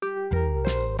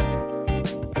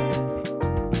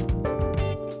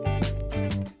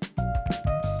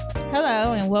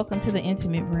Hello and welcome to The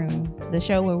Intimate Room, the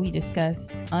show where we discuss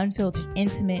unfiltered,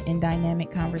 intimate, and dynamic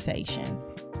conversation.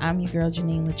 I'm your girl,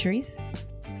 Janine Latrice.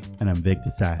 And I'm Victor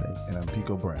Silas. And I'm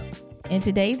Pico Brown. In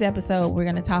today's episode, we're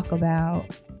going to talk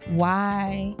about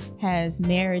why has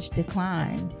marriage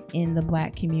declined in the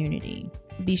Black community.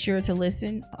 Be sure to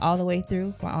listen all the way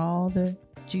through for all the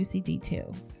juicy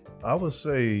details. I would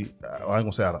say, I ain't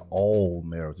gonna say out of all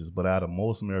marriages, but out of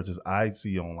most marriages I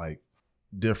see on like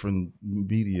different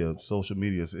media, social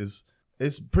medias,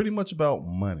 it's pretty much about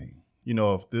money. You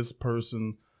know, if this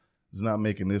person is not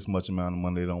making this much amount of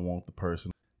money, they don't want the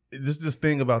person. This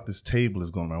thing about this table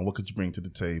is going around. What could you bring to the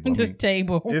table?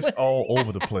 Table. It's all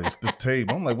over the place. This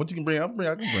table. I'm like, what you can bring? I can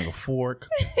bring a fork.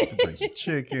 I can bring some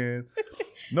chicken.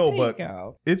 No, but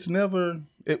it's never.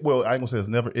 Well, I ain't gonna say it's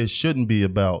never. It shouldn't be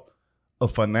about a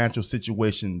financial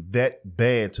situation that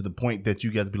bad to the point that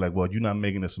you got to be like, well, you're not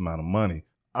making this amount of money.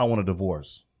 I want a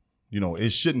divorce. You know,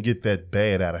 it shouldn't get that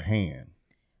bad out of hand.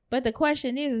 But the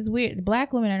question is weird.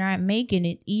 Black women are not making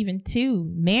it even to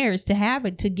marriage to have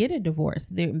it, to get a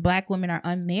divorce. Black women are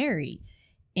unmarried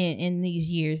in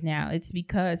these years now. It's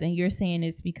because, and you're saying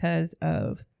it's because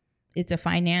of, it's a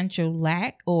financial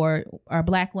lack, or are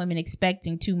Black women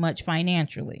expecting too much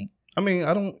financially? I mean,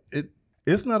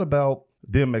 it's not about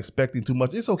them expecting too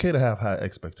much. It's okay to have high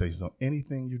expectations on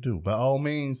anything you do. By all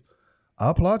means, I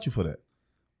applaud you for that.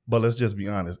 But let's just be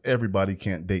honest. Everybody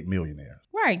can't date millionaires.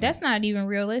 Right. That's not even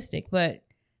realistic. But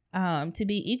to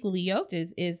be equally yoked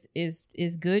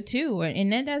is good too.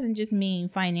 And that doesn't just mean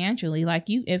financially. Like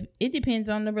if it depends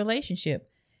on the relationship.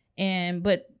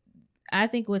 But I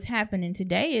think what's happening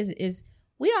today is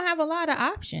we don't have a lot of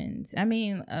options. I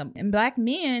mean, and Black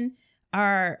men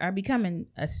are becoming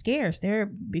scarce. They're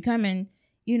becoming,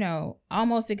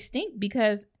 almost extinct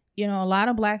because, a lot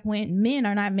of Black men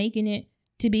are not making it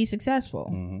to be successful.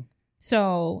 Mm-hmm.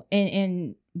 So,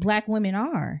 and Black women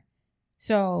are.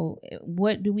 So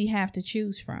what do we have to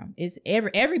choose from? It's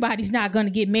everybody's not going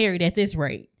to get married at this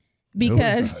rate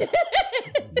because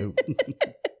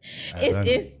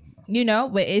it's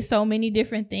but it's so many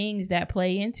different things that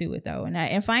play into it though.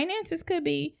 And finances could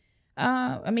be,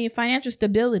 financial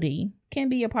stability can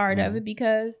be a part of it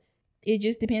because it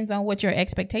just depends on what your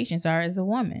expectations are as a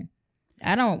woman.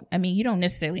 You don't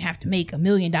necessarily have to make $1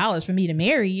 million for me to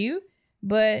marry you,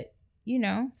 but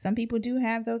some people do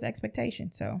have those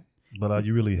expectations. So, but are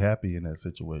you really happy in that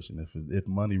situation? If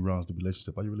money runs the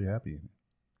relationship, are you really happy in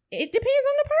it? It depends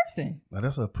on the person. Now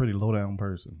that's a pretty low down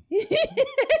person.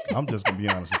 I'm just gonna be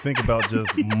honest. Think about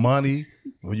just money.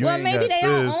 Well, maybe they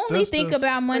don't only think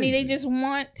about money. Crazy. They just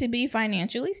want to be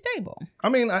financially stable. I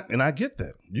mean, I get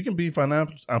that. You can be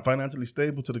financially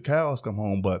stable till the cows come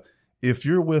home, but if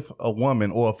you're with a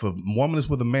woman, or if a woman is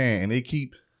with a man and they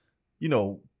keep,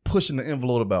 pushing the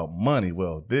envelope about money,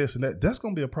 well, this and that, that's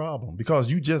going to be a problem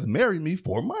because you just married me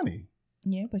for money.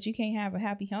 Yeah, but you can't have a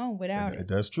happy home without it.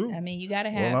 That's true. I mean, you got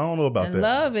to have. Well, I don't know about that.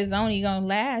 Love is only going to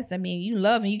last. I mean, you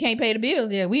love and you can't pay the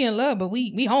bills. Yeah, we in love, but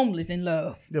we homeless in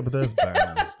love. Yeah, but there's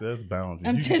boundaries. There's boundaries.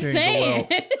 I'm just saying.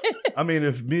 I mean,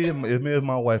 if me and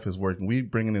my wife is working, we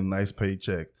bringing in a nice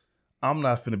paycheck, I'm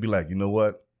not finna be like, you know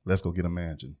what? Let's go get a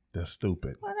mansion. That's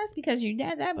stupid. Well, that's because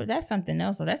that's something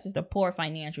else. So that's just a poor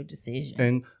financial decision.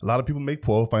 And a lot of people make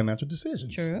poor financial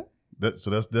decisions. True.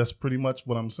 So that's pretty much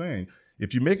what I'm saying.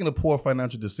 If you're making a poor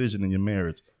financial decision in your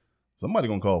marriage, somebody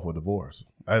gonna call for a divorce.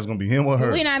 It's gonna be him or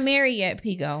her. We're not married yet,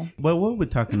 Pico. Well, what we're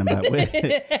talking about,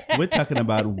 we're talking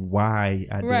about why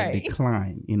the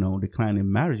decline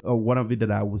in marriage. One of it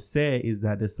that I would say is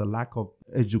that there's a lack of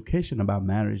education about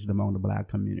marriage among the Black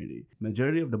community.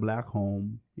 Majority of the Black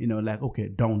home, okay,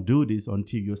 don't do this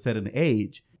until you're a certain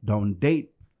age. Don't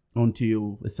date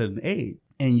until a certain age.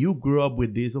 And you grew up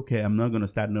with this, okay, I'm not going to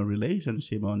start no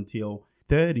relationship until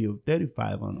 30 or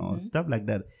 35 or stuff like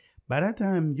that. By that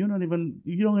time, you don't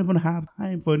even have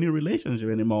time for a new relationship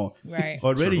anymore. Right.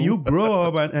 Already you grow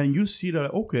up and you see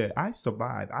that, okay, I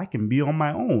survived. I can be on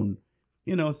my own.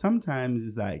 Sometimes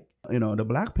it's like, the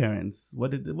Black parents,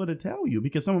 what they tell you,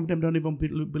 because some of them don't even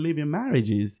believe in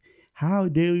marriages. How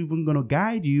they even going to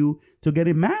guide you to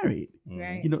getting married?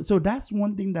 Right. So that's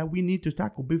one thing that we need to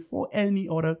tackle before any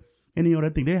other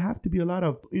thing. There have to be a lot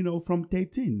of, from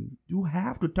 13. You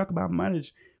have to talk about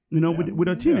marriage, with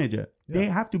a teenager. Yeah. They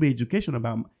have to be education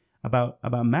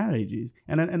about marriages.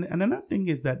 And another thing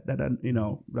is that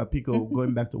Pico,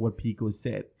 going back to what Pico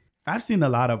said, I've seen a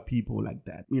lot of people like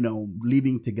that,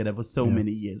 living together for so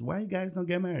many years. Why you guys don't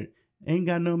get married? Ain't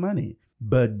got no money.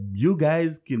 But you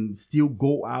guys can still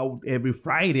go out every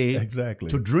Friday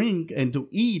to drink and to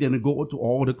eat and go to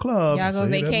all the clubs. Y'all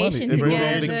go vacation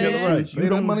together. You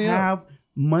don't have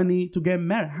money to get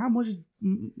married. How much?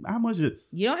 You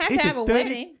don't have to have a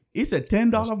wedding. It's a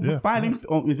 $10 filing.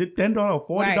 Or is it $10 or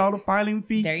 $40 filing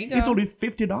fee? There you go. It's only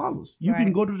 $50. You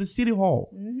can go to the city hall.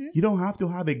 Mm-hmm. You don't have to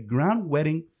have a grand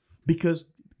wedding, because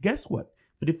guess what?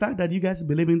 For the fact that you guys have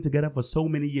been living together for so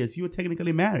many years, you're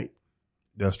technically married.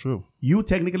 That's true. You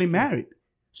technically married.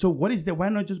 So what is that? Why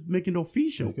not just make it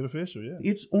official? Make it official, yeah.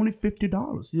 It's only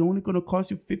 $50. It's only going to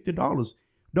cost you $50.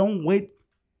 Don't wait.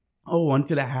 Oh,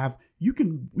 until I have. You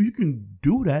can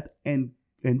do that and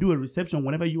do a reception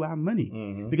whenever you have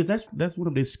money, because that's one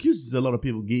of the excuses a lot of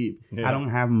people give. Yeah. I don't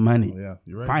have money. Yeah,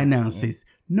 you're right. Finances.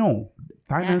 Yeah. No,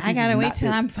 finances. I gotta wait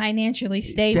till I'm financially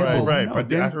stable. Right. No,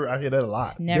 I hear that a lot.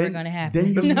 It's never gonna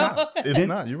happen. It's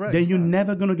not. You're right. Then you're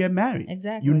never gonna get married.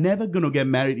 Exactly. You're never gonna get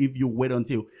married if you wait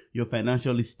until you're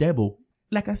financially stable.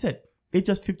 Like I said, it's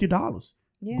just $50.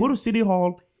 Yeah. Go to City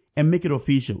Hall and make it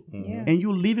official. Yeah. And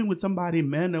you're living with somebody,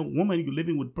 man or woman, you're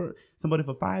living with somebody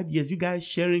for 5 years. You guys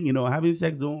sharing, having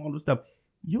sex, doing all this stuff.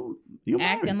 You're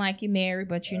acting married. like you're married,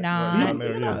 but you're not.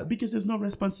 You're not, because there's no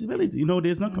responsibility.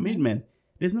 There's no commitment.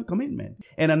 There's no commitment.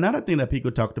 And another thing that Pico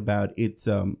talked about, it's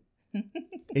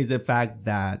is the fact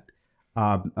that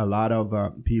a lot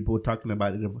of people talking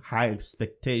about it of high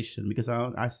expectation, because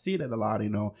I see that a lot.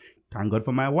 Thank God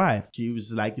for my wife. She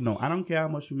was like, I don't care how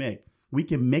much you make. We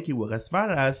can make it work. As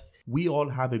far as we all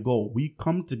have a goal, we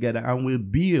come together and we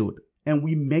build and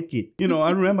we make it.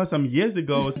 I remember some years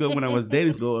ago when I was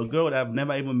dating a girl that I've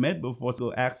never even met before,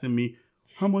 so asking me,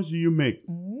 how much do you make?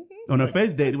 On a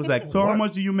first date, it was like, so how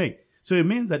much do you make? So it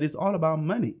means that it's all about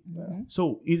money.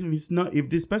 So if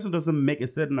this person doesn't make a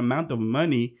certain amount of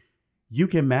money, you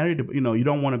can marry you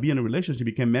don't want to be in a relationship,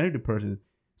 you can marry the person.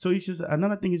 So it's just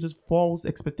another thing is just false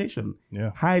expectation.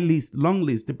 Yeah. High list, long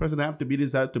list. The person have to be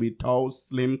this, has to be tall,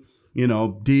 slim,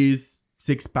 this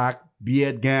 6-pack,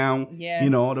 beard gown,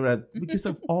 all of that, because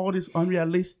of all this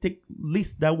unrealistic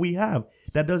list that we have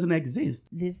that doesn't exist.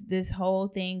 This whole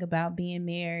thing about being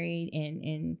married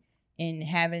and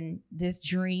having this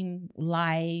dream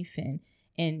life and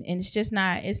it's just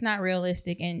not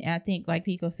realistic. And I think, like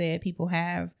Pico said, people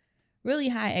have really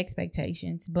high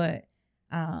expectations, but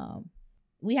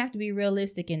we have to be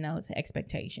realistic in those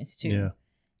expectations too. Yeah.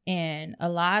 And a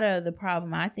lot of the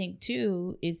problem, I think,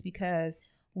 too, is because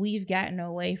we've gotten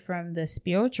away from the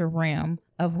spiritual realm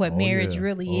of what marriage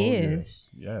really is.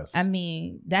 Yes. I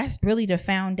mean, that's really the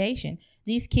foundation.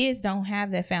 These kids don't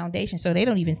have that foundation, so they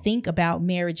don't even think about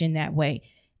marriage in that way.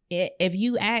 If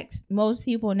you ask most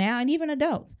people now, and even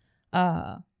adults,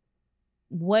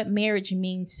 what marriage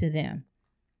means to them,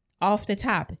 off the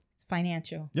top,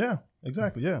 financial. Yeah.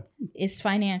 Exactly. Yeah. It's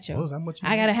financial. Well, how much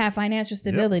I got to have financial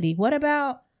stability. Yep. What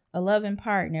about a loving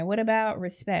partner? What about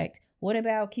respect? What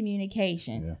about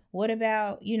communication? Yeah. What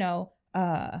about,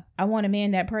 I want a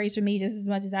man that prays for me just as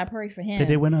much as I pray for him. That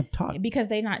they were not taught. Because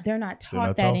they're not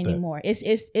taught that anymore.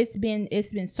 It's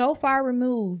been so far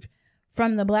removed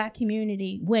from the Black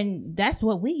community when that's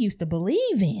what we used to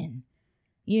believe in.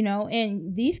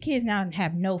 And these kids now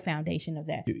have no foundation of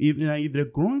that. If they're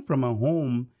growing from a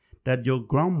home that your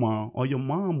grandma or your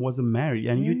mom wasn't married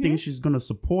and you think she's going to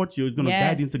support you, is going to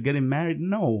guide you into getting married.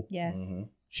 No. Yes. Mm-hmm.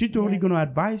 She's totally going to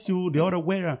advise you the other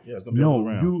way around. Yeah, it's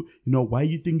gonna be why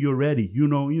you think you're ready?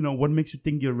 What makes you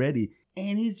think you're ready?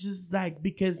 And it's just like,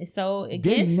 because it's so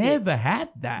they never had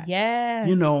that. Yes.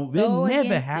 They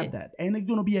never had that. And they're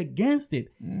going to be against it.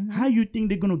 Mm-hmm. How you think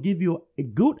they're going to give you a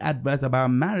good advice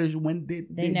about marriage when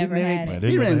they never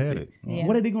experienced it? Yeah.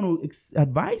 What are they going to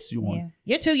advise you on? Yeah.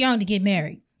 You're too young to get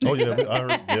married. Oh yeah, I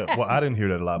heard. Yeah, well, I didn't hear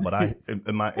that a lot, but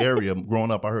in my area growing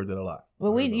up, I heard that a lot.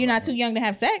 Well, you're not too young to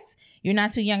have sex. You're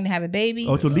not too young to have a baby.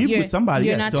 Or to live with somebody.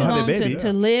 You're not too young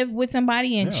to live with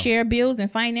somebody and share bills and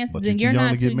finances. And you're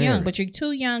not too young, but you're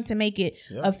too young to make it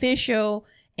official.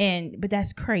 But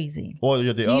that's crazy. Or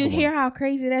you hear how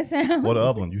crazy that sounds? Well, the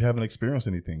other one, you haven't experienced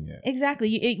anything yet.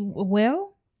 Exactly.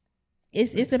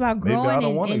 It's about growing. Maybe I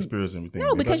don't want to experience anything.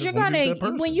 No, because you're gonna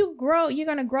when you grow, you're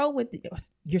gonna grow with.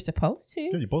 You're supposed to.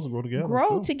 Yeah, you're supposed to grow together.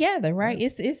 Grow together, right? Yeah.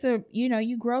 It's a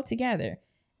you grow together,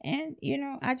 and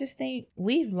I just think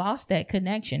we've lost that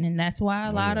connection, and that's why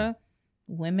a lot of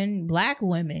women, Black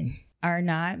women, are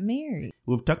not married.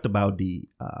 We've talked about the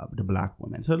Black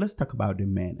women, so let's talk about the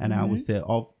men. And I would say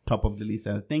off top of the list,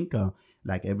 I think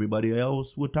like everybody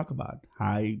else would talk about,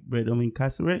 high rate of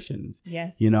incarcerations.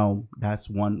 Yes. That's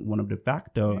one of the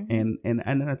factors. And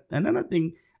another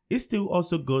thing, it still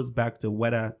also goes back to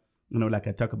whether, like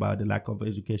I talk about the lack of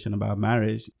education about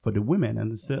marriage for the women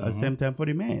and at the same time for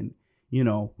the men,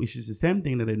 which is the same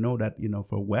thing that they know that,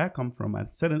 for where I come from, at a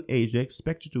certain age, they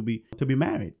expect you to be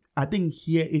married. I think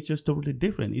here it's just totally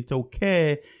different. It's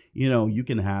okay, you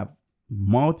can have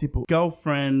multiple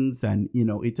girlfriends, and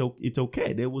it's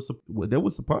okay. They will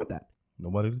support that.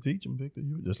 Nobody to teach them, Victor.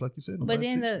 You just like you said. But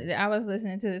then I was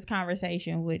listening to this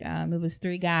conversation with it was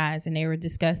 3 guys, and they were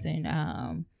discussing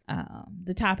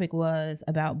the topic was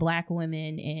about Black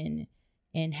women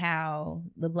and how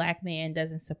the Black man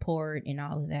doesn't support and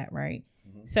all of that, right?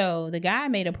 Mm-hmm. So the guy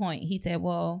made a point. He said,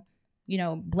 well,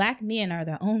 Black men are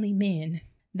the only men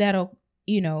that'll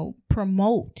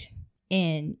promote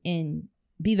and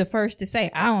be the first to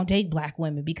say, I don't date Black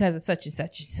women because of such and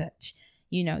such and such.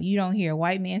 You don't hear a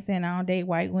white man saying, I don't date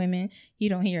white women. You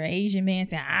don't hear an Asian man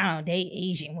saying, I don't date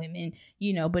Asian women,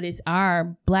 but it's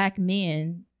our Black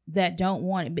men that don't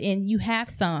want it. And you have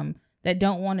some that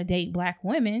don't want to date Black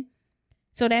women.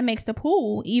 So that makes the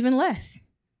pool even less.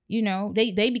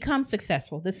 They become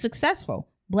successful. The successful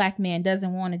Black man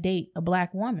doesn't want to date a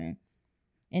Black woman.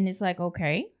 And it's like,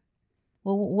 okay,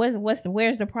 well, where's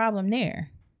the problem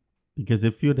there? Because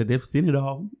they feel that they've seen it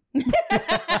all.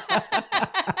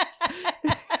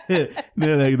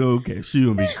 They're like, okay, she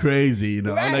gonna be crazy,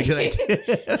 Right.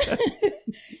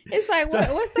 It's like,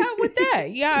 what's up with that?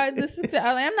 Yeah,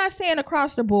 I'm not saying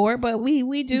across the board, but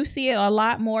we do see it a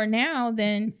lot more now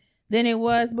than it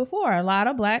was before. A lot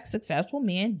of Black successful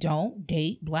men don't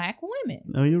date Black women.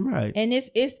 No, you're right. And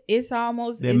it's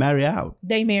almost they marry out.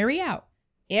 They marry out.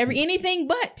 Anything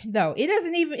but, though.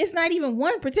 It's not even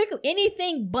one particular,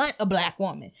 anything but a Black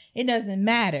woman. It doesn't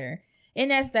matter.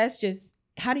 And that's just,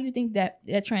 how do you think that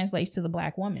translates to the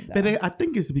Black woman, though? But I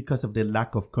think it's because of the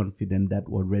lack of confidence that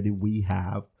already we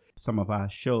have. Some of our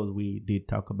shows, we did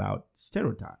talk about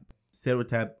stereotype.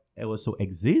 Stereotype also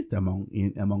exists among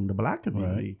the Black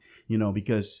community, right.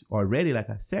 Because already, like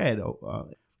I said,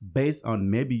 based on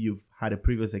maybe you've had a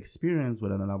previous experience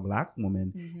with another Black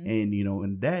woman, mm-hmm. and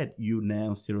in that you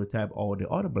now stereotype all the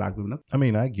other Black women. I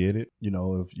mean, I get it.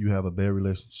 If you have a bad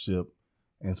relationship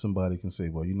and somebody can say,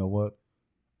 well, you know what,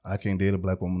 I can't date a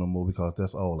Black woman no more because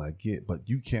that's all I get. But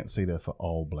you can't say that for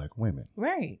all Black women.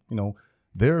 Right.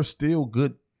 There are still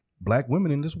good Black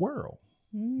women in this world.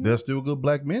 Mm-hmm. There's still good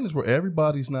Black men in this world.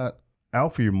 Everybody's not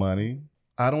out for your money.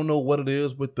 I don't know what it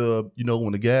is with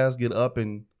when the guys get up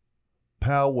and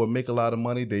power or make a lot of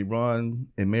money, they run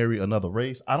and marry another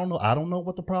race. I don't know. I don't know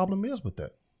what the problem is with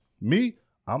that. Me,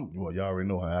 y'all already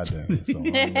know how I dance. So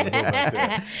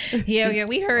yeah,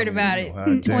 we heard about it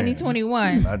in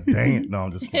 2021. No,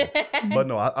 I'm just kidding. But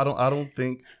no, I don't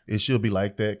think it should be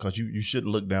like that, because you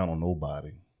shouldn't look down on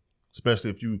nobody,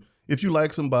 especially if you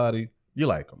like somebody, you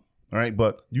like them. All right,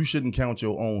 but you shouldn't count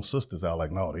your own sisters out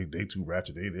like, no, they too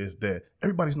ratchet, they this, that.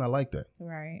 Everybody's not like that.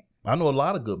 Right. I know a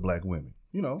lot of good Black women,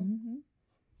 Mm-hmm.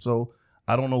 So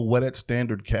I don't know where that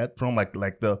standard cat from, like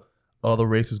the other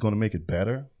race is going to make it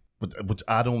better, which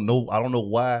I don't know. I don't know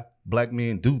why Black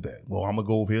men do that. Well, I'm gonna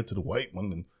go over here to the white one,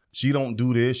 and she don't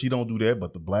do this, she don't do that,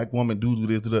 but the Black woman do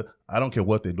this, I don't care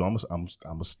what they do. I'm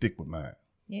gonna stick with mine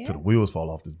till the wheels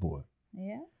fall off this boy.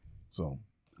 Yeah. So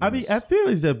I feel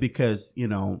it's just because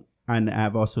and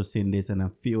I've also seen this, and I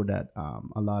feel that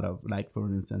a lot of, like, for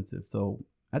instance, so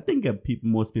I think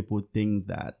most people think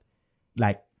that,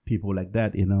 like, people like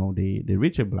that, they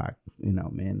rich and Black,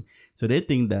 man. So they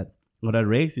think that other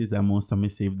races are more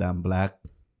submissive than Black,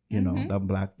 mm-hmm. than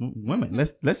Black women.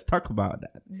 Mm-hmm. Let's talk about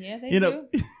that. Yeah, they do.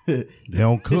 They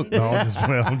don't cook. No,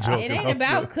 I'm joking. It ain't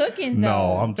about cooking, though.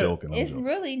 No, I'm joking. It's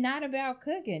really not about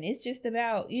cooking. It's just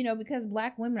about, because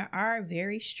Black women are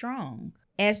very strong,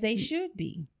 as they should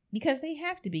be, because they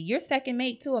have to be. You're second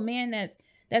mate to a man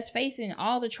that's facing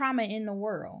all the trauma in the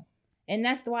world. And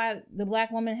that's why the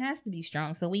Black woman has to be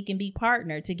strong, so we can be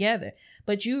partnered together.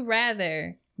 But you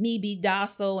rather me be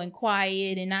docile and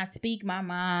quiet and not speak my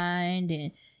mind.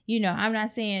 And, I'm not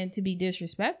saying to be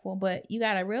disrespectful, but you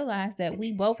got to realize that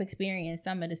we both experience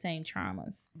some of the same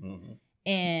traumas. Mm-hmm.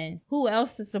 And who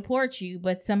else to support you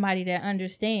but somebody that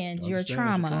understands your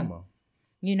trauma.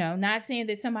 Not saying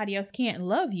that somebody else can't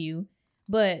love you,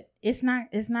 but it's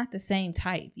not the same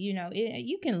type.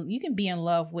 You can be in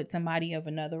love with somebody of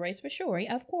another race for sure,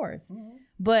 of course. Mm-hmm.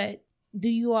 But do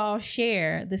you all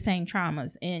share the same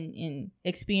traumas and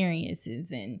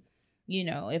experiences? And,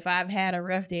 if I've had a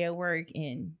rough day at work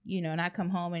and, and I come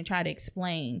home and try to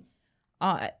explain,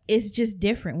 it's just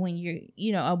different when you're,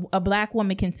 a Black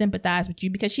woman can sympathize with you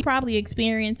because she probably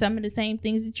experienced some of the same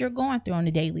things that you're going through on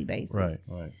a daily basis.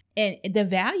 Right. And the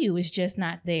value is just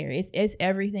not there. It's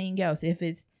everything else. If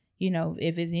it's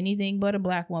anything but a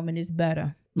Black woman, it's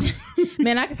better.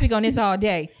 Man, I can speak on this all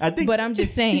day. But I'm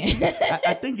just saying.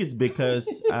 I think it's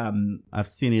because I've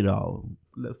seen it all.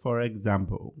 For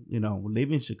example,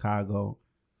 live in Chicago,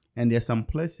 and there's some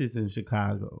places in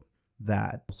Chicago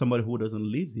that somebody who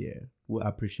doesn't live there will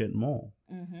appreciate more.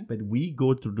 But we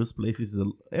go to those places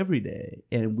every day,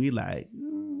 and we like,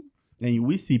 and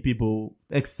we see people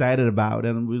excited about it,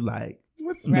 and we're like,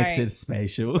 what makes it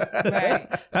special?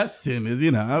 I've seen this,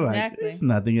 you know, like, it's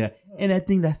nothing yet. And I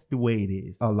think that's the way it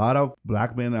is. A lot of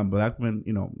black men,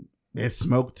 you know, they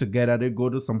smoke together. They go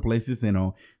to some places, you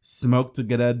know, smoke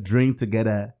together, drink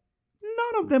together.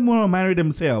 None of them want to marry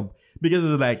themselves because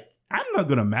it's like, I'm not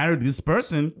going to marry this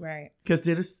person. Right. Because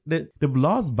they've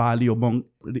lost value among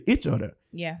each other.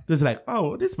 Yeah. It's like,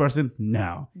 oh, this person,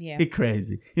 no. Yeah. He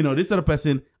crazy. You know, this other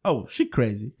person, oh, she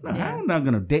crazy. No, I'm not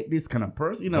going to date this kind of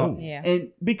person, you know. Yeah.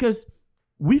 And because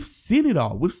we've seen it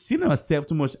all. We've seen ourselves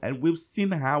too much, and we've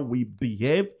seen how we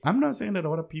behave. I'm not saying that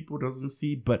other people doesn't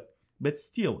see, but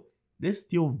still, there's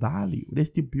still value. They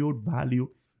still build value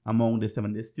among themselves,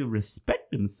 and they still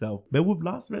respect themselves. But we've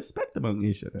lost respect among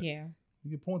each other. Yeah.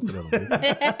 You get points for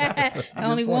that.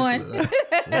 Only one. 1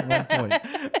 point.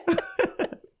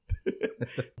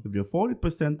 If you're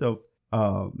 40% of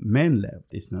men left,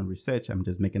 it's not research. I'm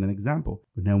just making an example.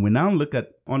 But then we now look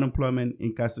at unemployment,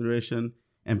 incarceration,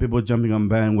 and people jumping on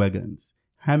bandwagons.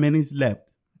 How many is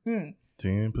left? 10%.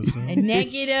 A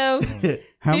negative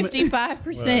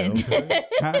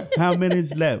 55%. How many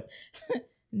is left?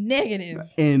 Negative.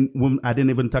 And when I didn't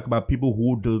even talk about people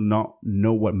who do not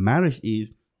know what marriage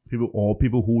is,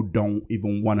 people who don't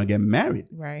even want to get married.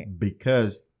 Right.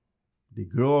 Because they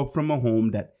grow up from a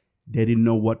home that they didn't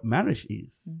know what marriage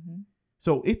is.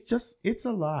 So it's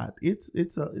a lot.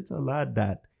 It's a lot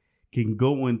that can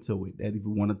go into it. And if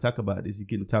you want to talk about this, you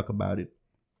can talk about it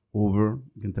over.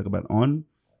 You can talk about on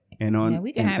and on. Yeah,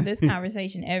 we can have this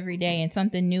conversation every day, and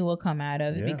something new will come out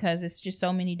of it because it's just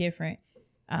so many different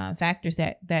factors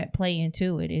that play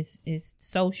into it. It's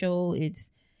social.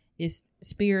 It's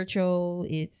spiritual.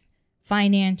 It's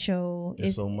financial.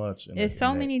 It's so much. It's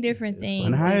so many different things.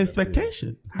 And high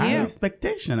expectation. High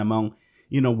expectation among,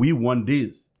 you know, we want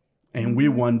this and we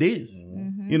want this.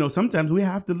 You know, sometimes we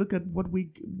have to look at what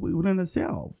we want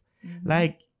ourselves.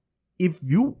 Like, if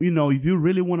you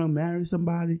really want to marry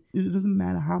somebody, it doesn't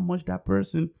matter how much that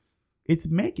person it's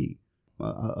making.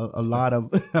 A lot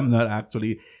of, I'm not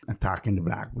actually attacking the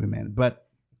black women, but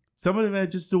some of them are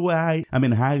just the way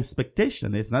high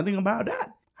expectation. There's nothing about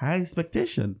that. High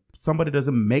expectation. Somebody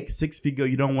doesn't make 6 figure,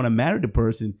 you don't want to marry the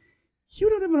person. You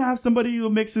don't even have somebody who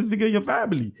makes 6 figure in your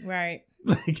family. Right.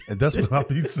 Like, and that's what I'll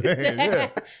be saying. Yeah.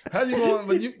 How you going?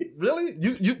 But you really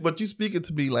but you speaking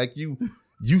to me like you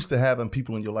used to having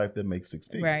people in your life that make 6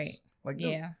 figures. Right. Like,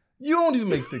 you don't even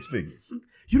make 6 figures.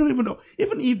 You don't even know.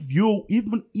 Even if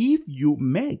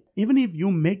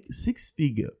you make 6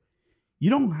 figure,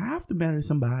 you don't have to marry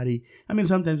somebody. I mean,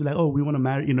 sometimes you're like, oh, we want to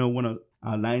marry, you know, want to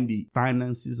align the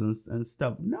finances and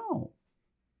stuff. No,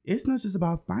 it's not just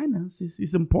about finances.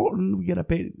 It's important. We gotta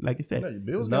pay, like I said,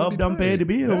 love don't pay the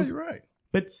bills. Yeah, you're right.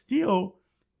 But still,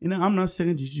 you know, I'm not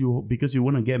saying just you because you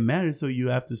want to get married, so you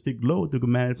have to stick low to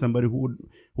marry somebody who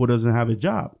doesn't have a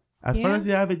job. As far as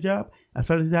they have a job, as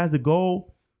far as he has a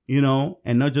goal, you know,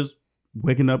 and not just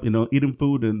waking up, you know, eating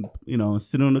food and, you know,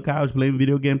 sitting on the couch playing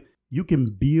video game, you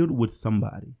can build with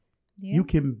somebody. Yeah. You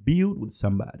can build with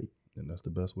somebody. And that's the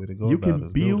best way to go. You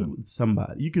can build with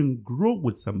somebody. You can grow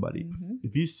with somebody.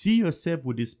 If you see yourself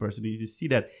with this person, if you see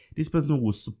that this person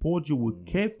will support you, will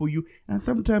care for you, and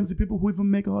sometimes the people who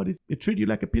even make all this, they treat you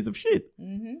like a piece of shit.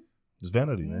 It's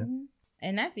vanity, man.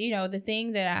 And that's, you know, the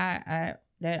thing that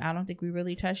I don't think we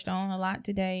really touched on a lot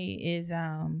today is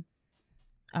the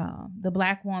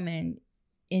black woman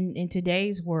in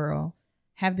today's world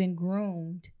have been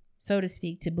groomed, so to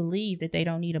speak, to believe that they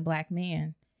don't need a black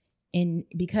man.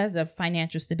 Because of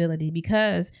financial stability,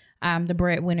 because I'm the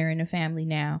breadwinner in the family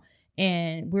now,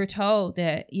 and we're told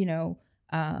that, you know,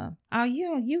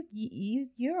 you're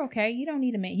okay. You don't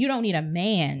need a man. You don't need a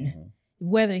man,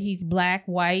 whether he's black,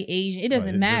 white, Asian. It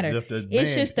doesn't matter.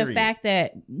 It's just the fact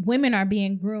that women are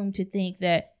being groomed to think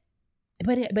that.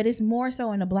 But it's more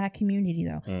so in the black community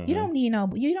though. You don't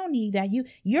need that.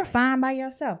 You're fine by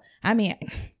yourself. I mean.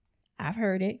 I've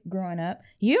heard it growing up.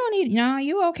 You don't need,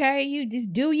 you okay. You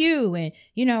just do you, and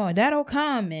you know that'll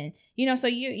come, and you know. So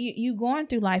you going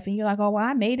through life, and you're like, oh well,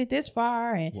 I made it this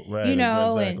far, and you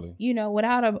know, exactly. And you know,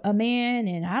 without a man,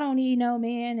 and I don't need no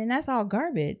man, and that's all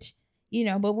garbage, you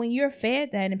know. But when you're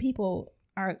fed that, and people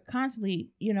are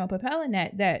constantly, you know, propelling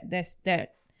that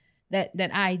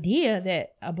idea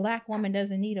that a black woman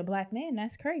doesn't need a black man,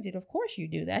 that's crazy. Of course you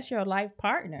do. That's your life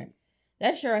partner.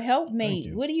 That's your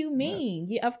helpmate. What do you mean?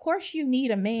 Yeah, of course you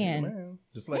need a man. Man.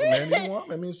 Just like a man needs a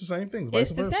woman. I mean, it's the same thing.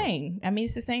 It's the same. I mean,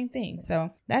 it's the same thing. So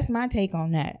that's my take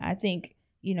on that. I think,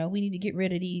 you know, we need to get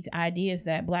rid of these ideas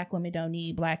that black women don't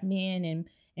need black men,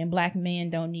 and black men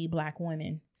don't need black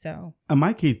women. So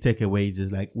my key takeaway is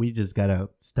just like, we just gotta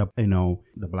stop, the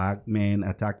black men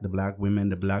attack the black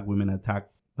women attack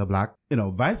the black,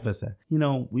 vice versa.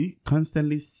 We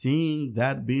constantly seeing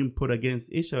that being put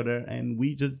against each other, and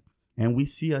we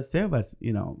see ourselves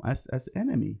as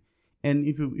enemy. And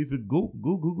if you go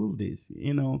Google this,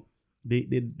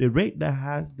 the race that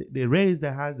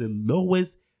has the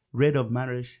lowest rate of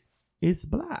marriage is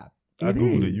black. I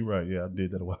Googled it. You're right. Yeah, I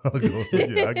did that a while ago. So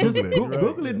yeah, I Googled it.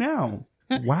 Google it now.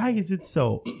 Why is it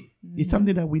so? It's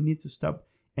something that we need to stop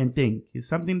and think. It's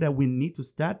something that we need to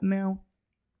start now.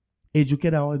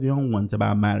 Educate our young ones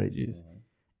about marriages.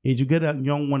 Educate our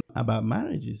young ones about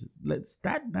marriages. Let's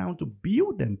start now to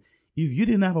build them. If you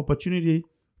didn't have opportunity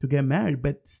to get married,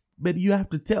 but you have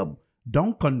to tell.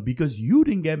 Because you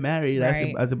didn't get married,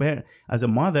 right, as a parent, as a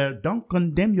mother, don't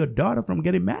condemn your daughter from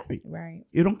getting married. Right.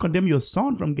 You don't condemn your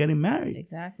son from getting married.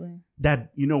 Exactly.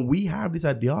 That, we have this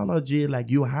ideology like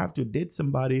you have to date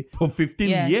somebody for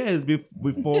 15 years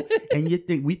before, and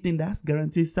we think that's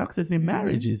guaranteed success in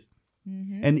marriages.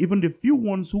 Mm-hmm. And even the few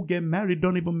ones who get married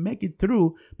don't even make it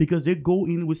through because they go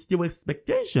in with still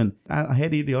expectation. I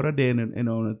heard it the other day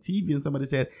on TV, and somebody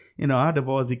said, I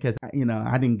divorced because I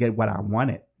didn't get what I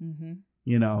wanted.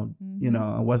 Mm-hmm.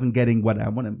 I wasn't getting what I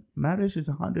wanted. Marriage is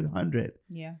 100.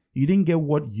 Yeah. You didn't get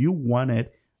what you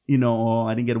wanted, or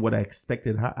I didn't get what I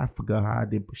expected. I forgot how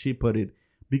she put it.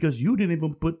 Because you didn't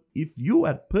even if you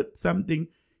had put something,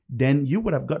 then you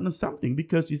would have gotten something,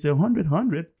 because it's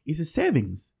 100. It's a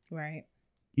savings. Right.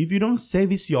 If you don't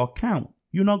service your account,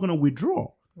 you're not going to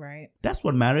withdraw. Right. That's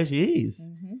what marriage is.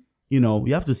 Mm-hmm.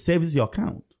 You have to service your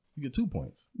account. You get 2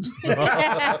 points.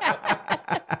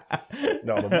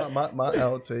 No, but my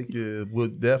outtake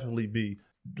would definitely be,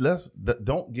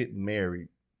 don't get married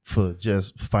for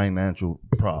just financial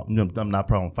problem. I'm not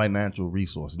problem, financial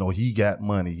resource. No, he got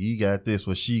money. He got this,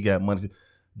 or she got money.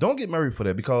 Don't get married for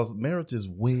that, because marriage is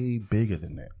way bigger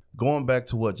than that. Going back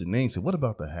to what Janine said, what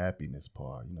about the happiness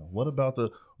part? What about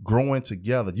the growing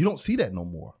together? You don't see that no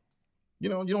more. You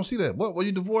don't see that. What? Well,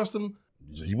 you divorced him?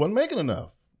 He wasn't making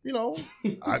enough.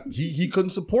 He couldn't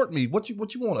support me. What you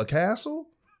want? A castle?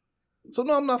 So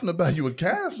no, I'm not gonna buy you a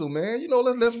castle, man.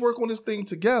 Let's work on this thing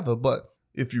together. But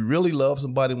if you really love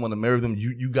somebody and want to marry them,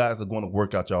 you guys are going to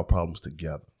work out y'all problems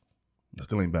together. I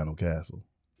still ain't buying no castle.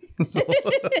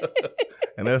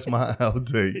 And that's my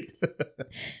outtake.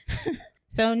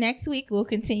 So next week, we'll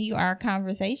continue our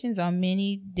conversations on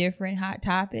many different hot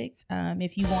topics.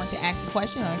 If you want to ask a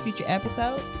question on a future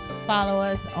episode, follow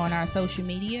us on our social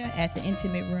media at the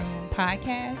Intimate Room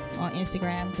Podcast on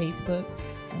Instagram, Facebook.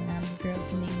 And I'm the girl,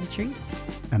 Janine Latrice.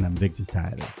 And I'm Victor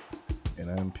Cyrus. And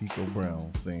I'm Pico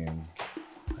Brown, saying,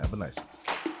 have a nice one.